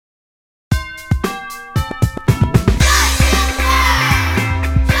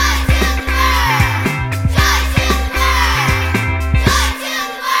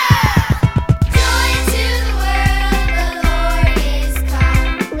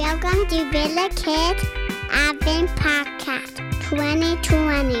to Villa Kids Advent Podcast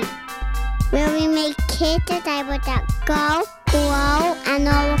 2020, where we make kids disciples that go, grow, and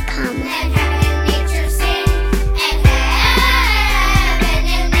overcome. And heaven and nature sing. And heaven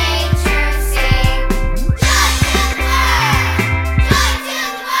and nature sing. Joy to the world! Joy to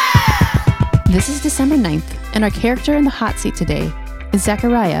the world! This is December 9th, and our character in the hot seat today is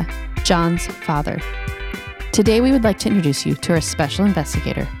Zechariah, John's father. Today we would like to introduce you to our special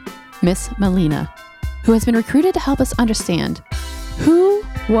investigator, Miss Malina, who has been recruited to help us understand who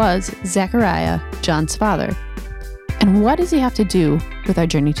was Zechariah, John's father, and what does he have to do with our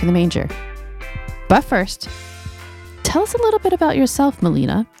journey to the manger. But first, tell us a little bit about yourself,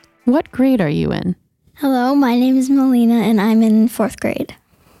 Malina. What grade are you in? Hello, my name is Malina, and I'm in 4th grade.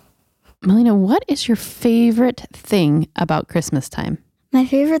 Malina, what is your favorite thing about Christmas time? My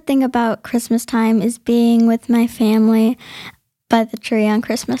favorite thing about Christmas time is being with my family by the tree on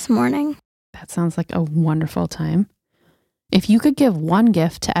Christmas morning. That sounds like a wonderful time. If you could give one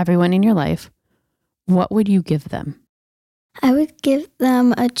gift to everyone in your life, what would you give them? I would give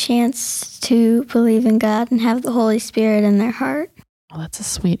them a chance to believe in God and have the Holy Spirit in their heart. Well, that's a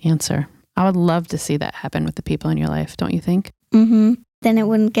sweet answer. I would love to see that happen with the people in your life, don't you think? Mm-hmm. Then it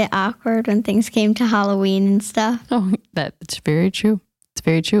wouldn't get awkward when things came to Halloween and stuff. Oh, that's very true. It's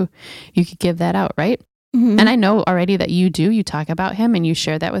very true. You could give that out, right? Mm-hmm. And I know already that you do. You talk about him and you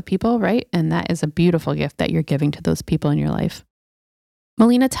share that with people, right? And that is a beautiful gift that you're giving to those people in your life.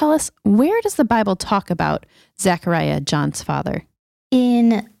 Malina, tell us, where does the Bible talk about Zechariah, John's father?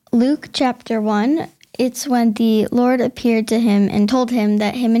 In Luke chapter 1, it's when the Lord appeared to him and told him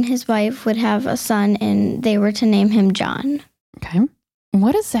that him and his wife would have a son and they were to name him John. Okay.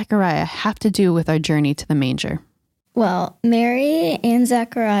 What does Zechariah have to do with our journey to the manger? Well, Mary and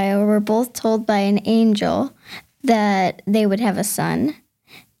Zechariah were both told by an angel that they would have a son.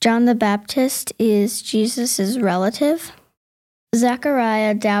 John the Baptist is Jesus' relative.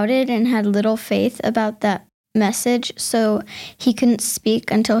 Zechariah doubted and had little faith about that message, so he couldn't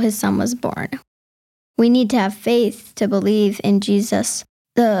speak until his son was born. We need to have faith to believe in Jesus,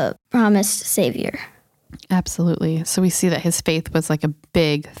 the promised Savior. Absolutely. So we see that his faith was like a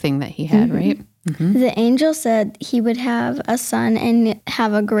big thing that he had, right? Mm-hmm. The angel said he would have a son and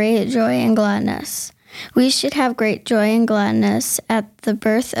have a great joy and gladness. We should have great joy and gladness at the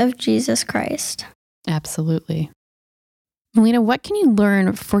birth of Jesus Christ. Absolutely. Malina, what can you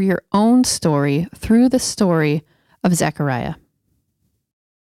learn for your own story through the story of Zechariah?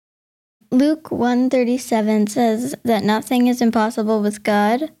 Luke 1:37 says that nothing is impossible with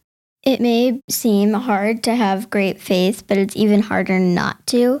God. It may seem hard to have great faith, but it's even harder not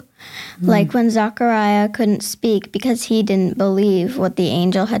to. Like when Zechariah couldn't speak because he didn't believe what the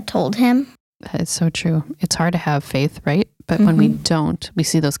angel had told him. That is so true. It's hard to have faith, right? But when we don't, we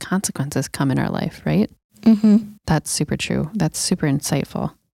see those consequences come in our life, right? Mm-hmm. That's super true. That's super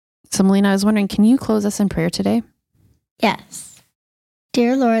insightful. So, Malina, I was wondering, can you close us in prayer today? Yes.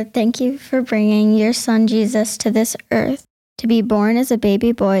 Dear Lord, thank you for bringing your son Jesus to this earth to be born as a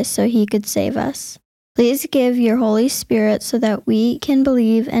baby boy so he could save us. Please give your Holy Spirit so that we can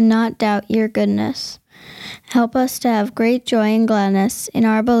believe and not doubt your goodness. Help us to have great joy and gladness in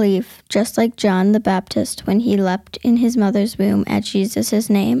our belief, just like John the Baptist when he leapt in his mother's womb at Jesus'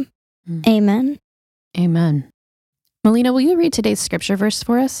 name. Amen. Amen. Malina, will you read today's scripture verse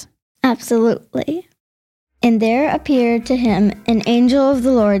for us? Absolutely. And there appeared to him an angel of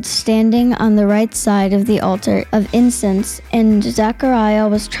the Lord standing on the right side of the altar of incense, and Zechariah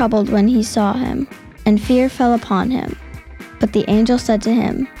was troubled when he saw him, and fear fell upon him. But the angel said to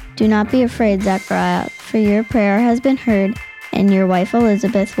him, Do not be afraid, Zechariah, for your prayer has been heard, and your wife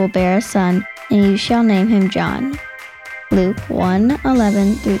Elizabeth will bear a son, and you shall name him John. Luke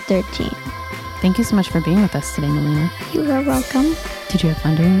 1:11-13. Thank you so much for being with us today, Malina. You are welcome. Did you have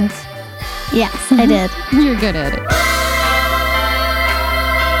fun doing this? Yes, I did. You're good at it.